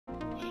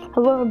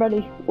Hello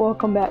everybody,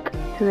 welcome back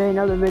to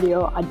another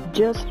video. I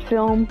just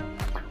filmed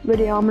a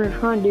video. I'm gonna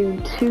try and do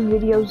 2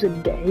 videos a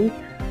day.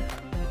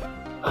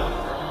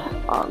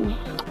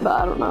 But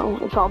I don't know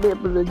if I'll be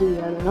able to do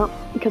that or not,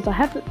 because I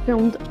haven't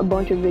filmed a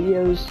bunch of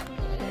videos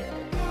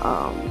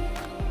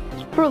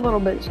for a little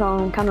bit, so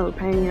I'm kind of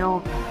repaying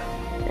y'all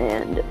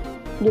and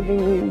giving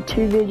you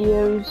 2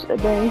 videos a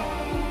day.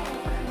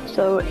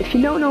 So if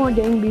you don't know what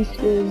Gang Beast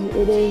is,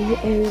 it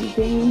is a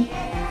game,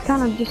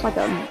 kind of just like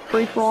a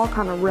free-for-all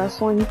kind of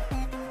wrestling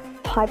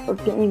type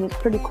of game. It's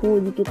pretty cool.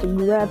 You get to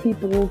grab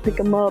people, pick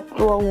them up,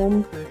 throw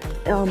them.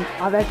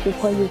 I've actually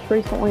played this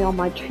recently on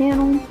my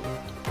channel,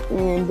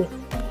 and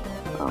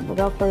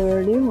without further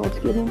ado, let's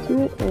get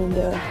into it and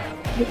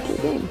get to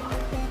the game.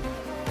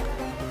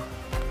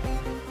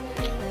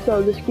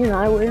 So the skin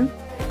I wear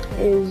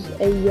is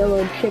a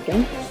yellow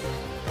chicken.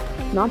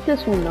 Not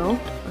this one though.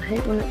 I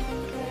hate when it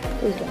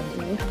does that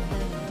to me.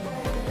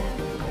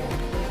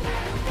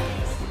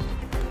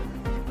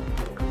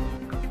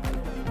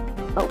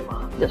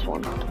 Oh, this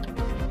one.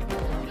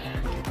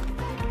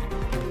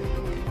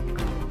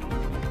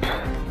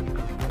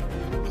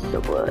 So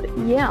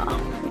yeah,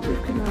 we're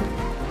just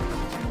gonna.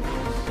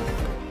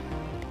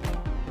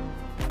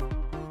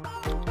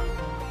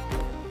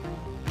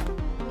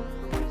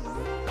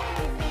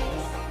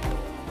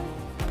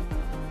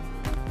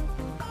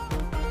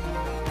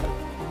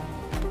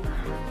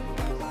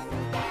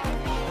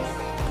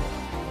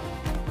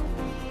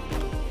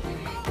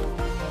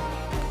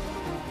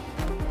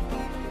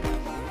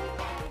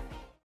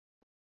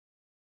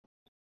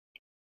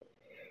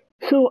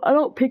 So I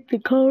don't pick the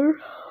color.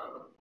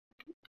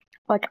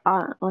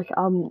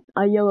 I'm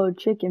a yellow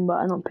chicken, but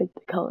I don't pick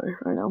the color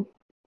right now,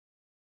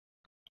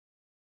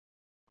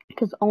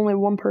 because only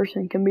one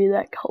person can be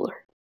that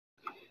color.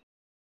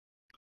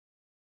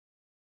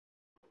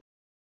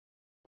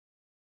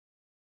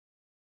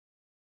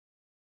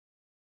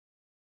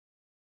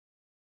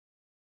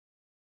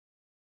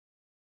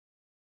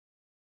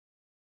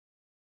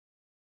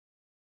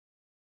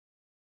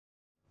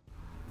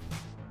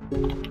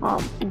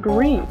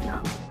 Green.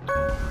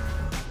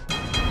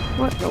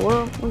 What in the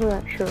world? Look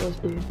at that shirtless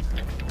dude.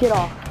 Get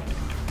off.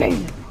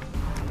 Bam.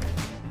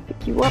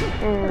 Pick you up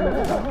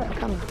and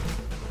kind of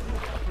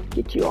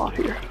get you off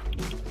here.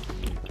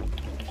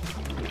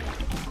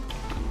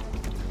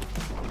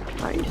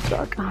 Oh, you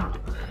suck.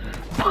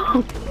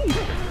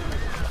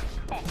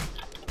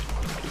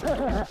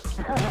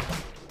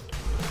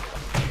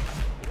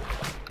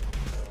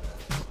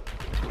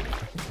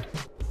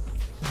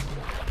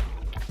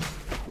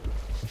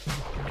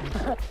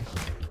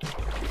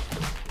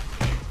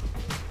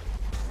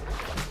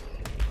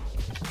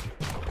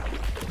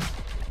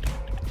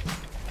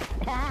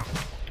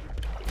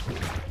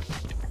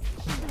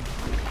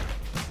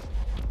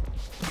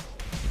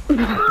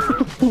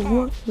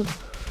 What the?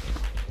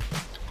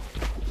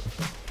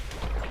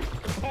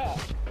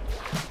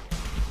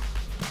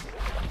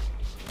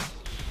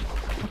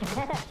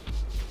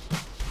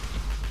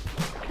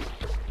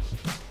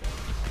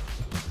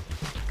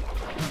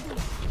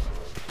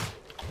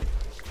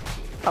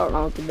 I don't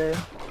know what to do.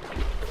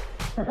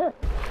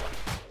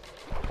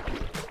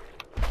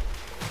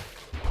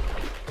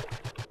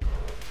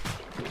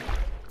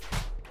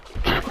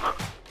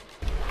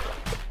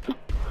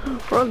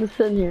 We're just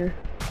sitting here.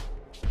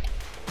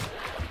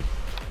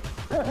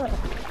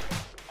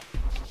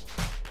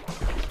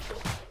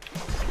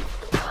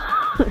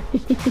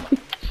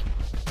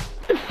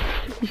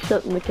 He's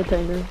shut in the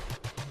container.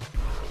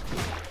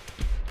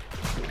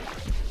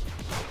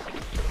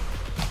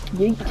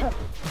 Yeet.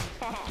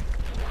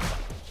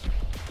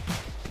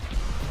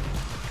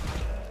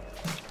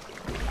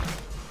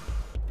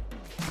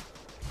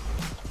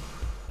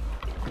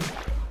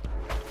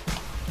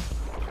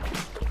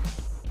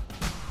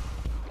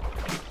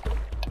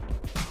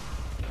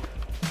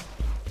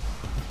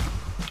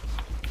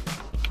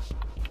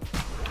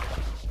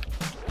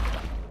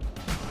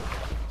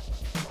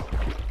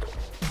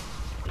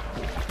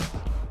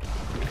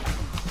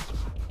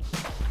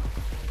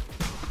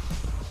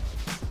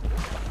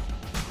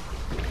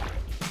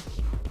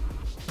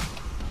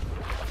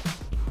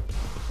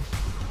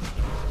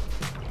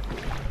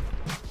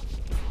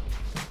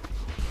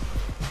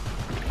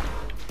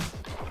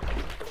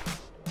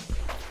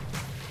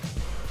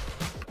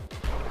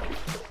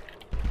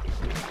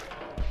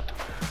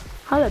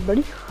 Hi there,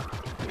 buddy.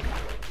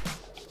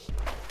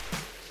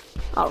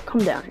 Oh,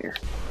 come down here.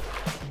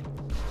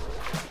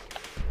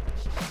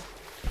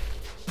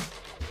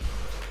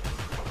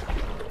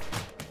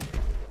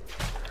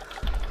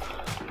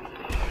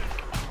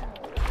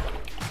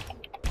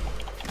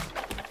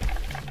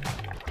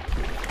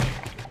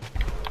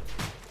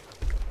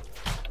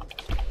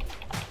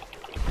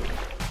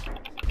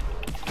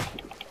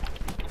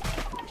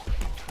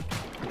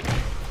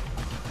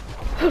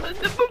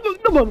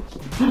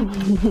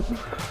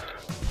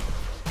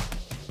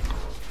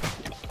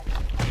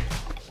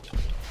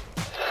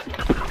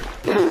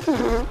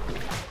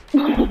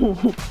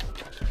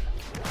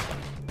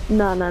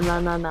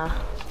 Nah.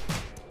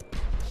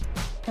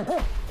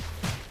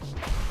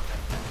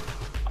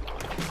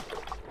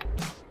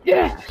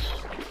 Yes!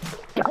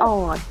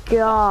 Oh my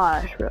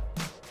gosh, bro.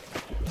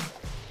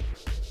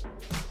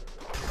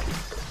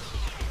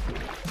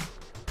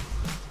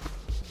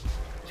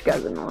 This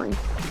guy's annoying.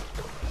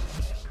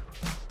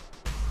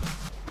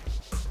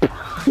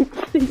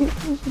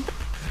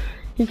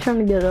 He's trying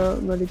to get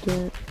up, but he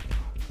can't.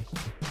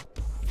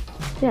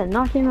 Yeah,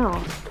 knock him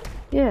out.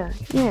 Yeah,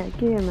 get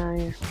him out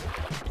of here.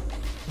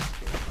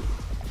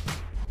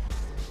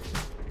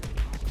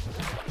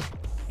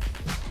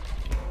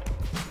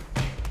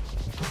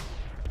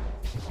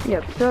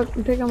 Yeah,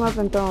 pick him up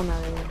and throw him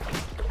out of here.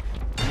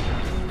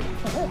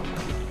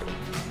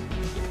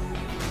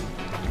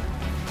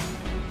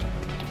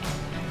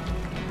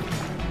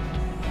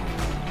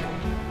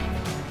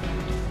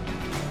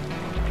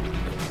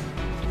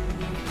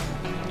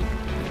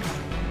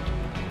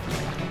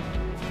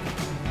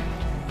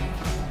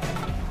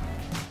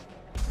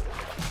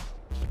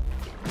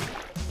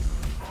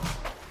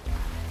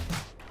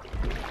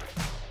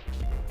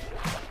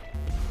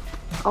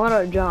 I want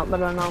to jump,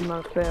 but I know I'm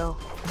gonna fail.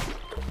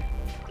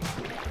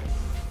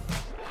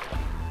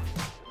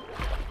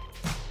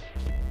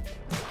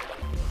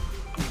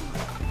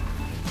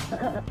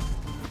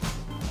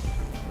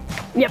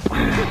 Yep.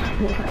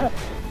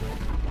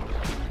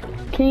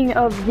 King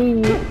of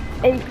the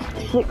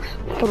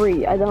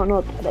 863. I don't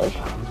know what that is.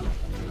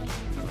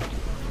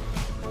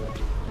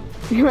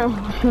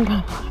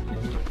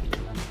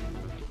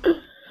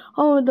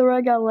 Oh, the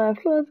red guy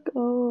left. Let's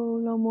go.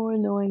 No more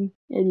annoying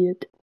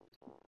idiot.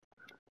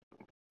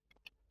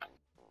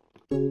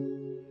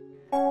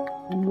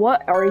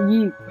 What are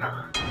you?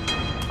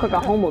 Look like a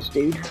homeless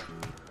dude.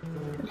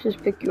 Let's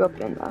just pick you up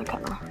and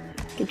kind of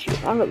get you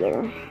out of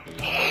there.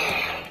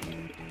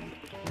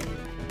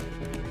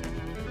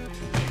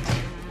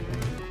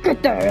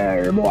 Get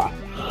there, boy.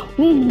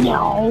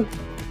 No.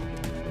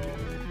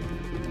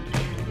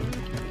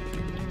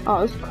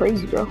 Oh, this is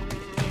crazy, bro.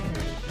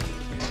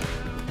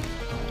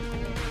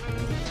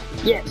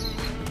 Yes.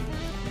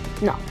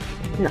 No.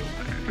 No.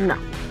 No.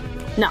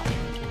 No.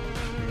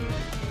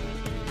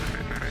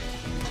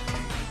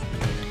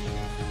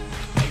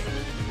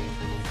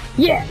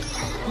 Yes!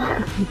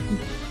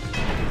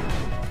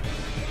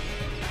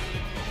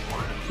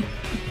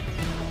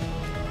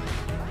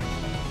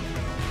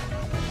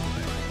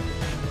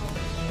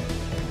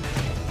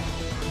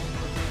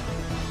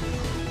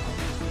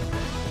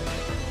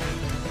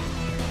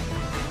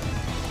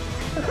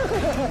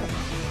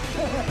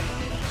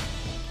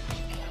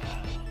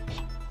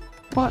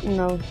 What?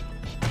 No.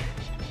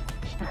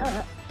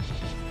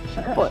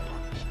 What?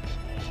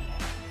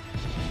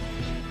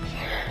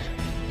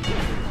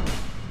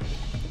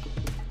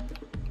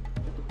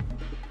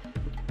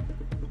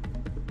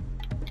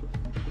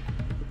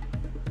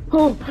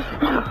 Oh!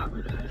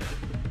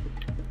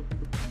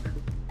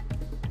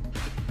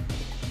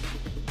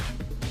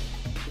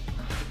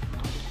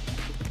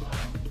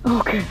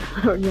 Okay,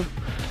 oh no.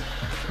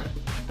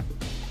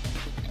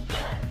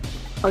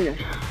 Okay.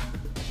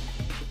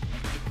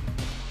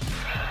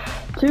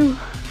 2.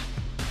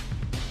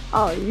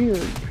 Oh, you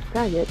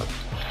faggot.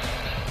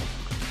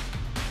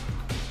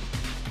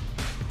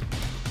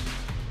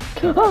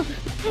 Oh,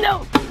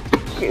 no!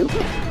 Shoot.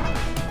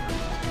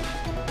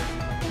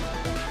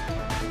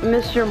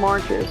 Mr.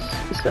 Marcus,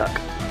 you suck.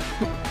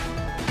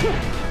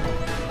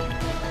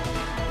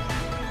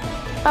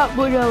 Oh,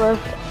 blue guy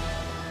left.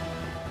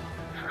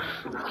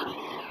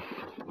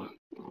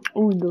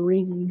 Ooh, the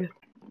ring.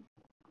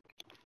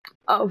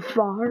 Oh,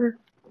 fire.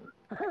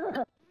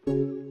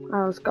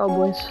 Let's go,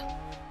 boys.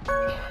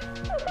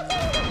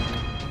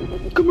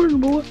 Come here,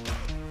 boy.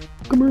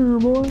 Come here,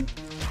 boy.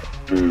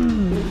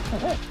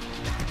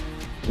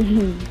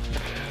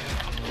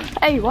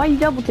 Hey, why are you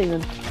double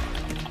teaming?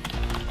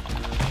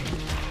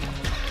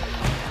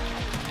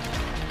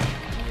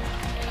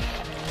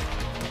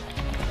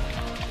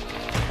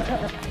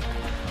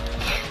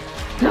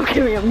 No,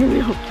 give me up, give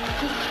me up.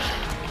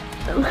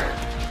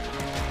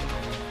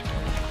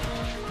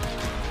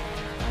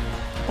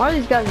 Why are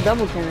these guys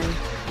double teaming?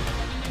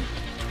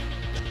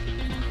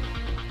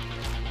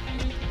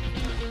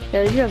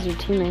 Yeah, these guys are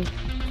teaming.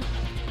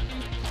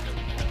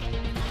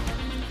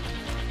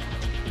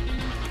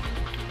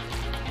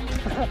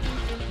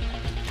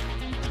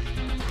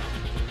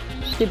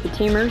 Stupid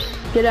teamers,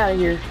 get out of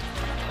here.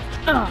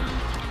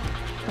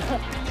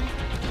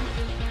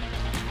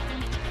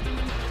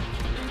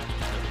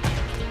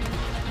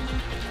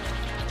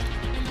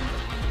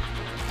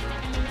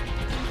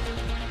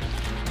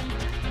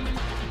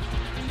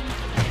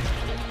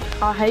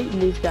 I hate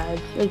these guys.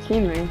 They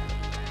team me.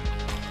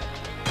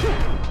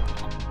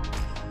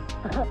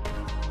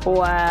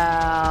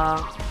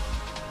 Wow.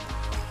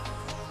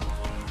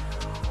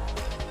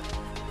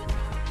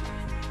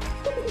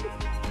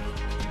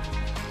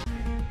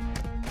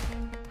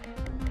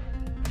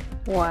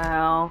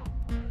 Wow.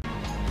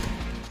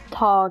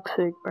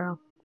 Toxic, bro.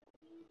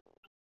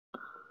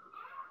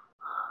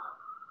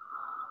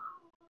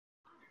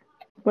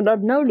 What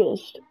I've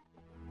noticed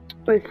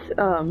with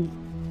how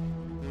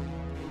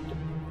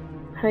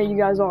you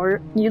guys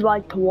are, you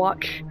like to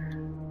watch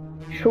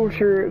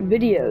shorter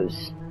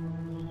videos.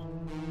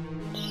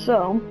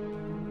 So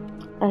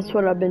that's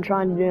what I've been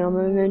trying to do.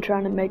 I've been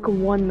trying to make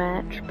one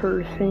match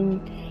per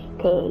thing,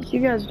 because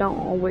you guys don't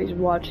always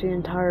watch the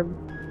entire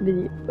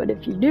video. But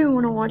if you do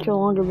want to watch a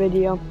longer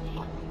video,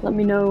 let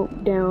me know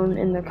down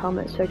in the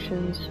comment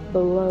sections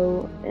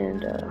below.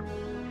 And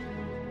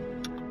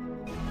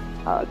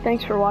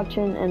thanks for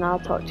watching, and I'll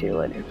talk to you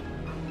later.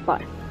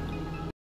 Bye.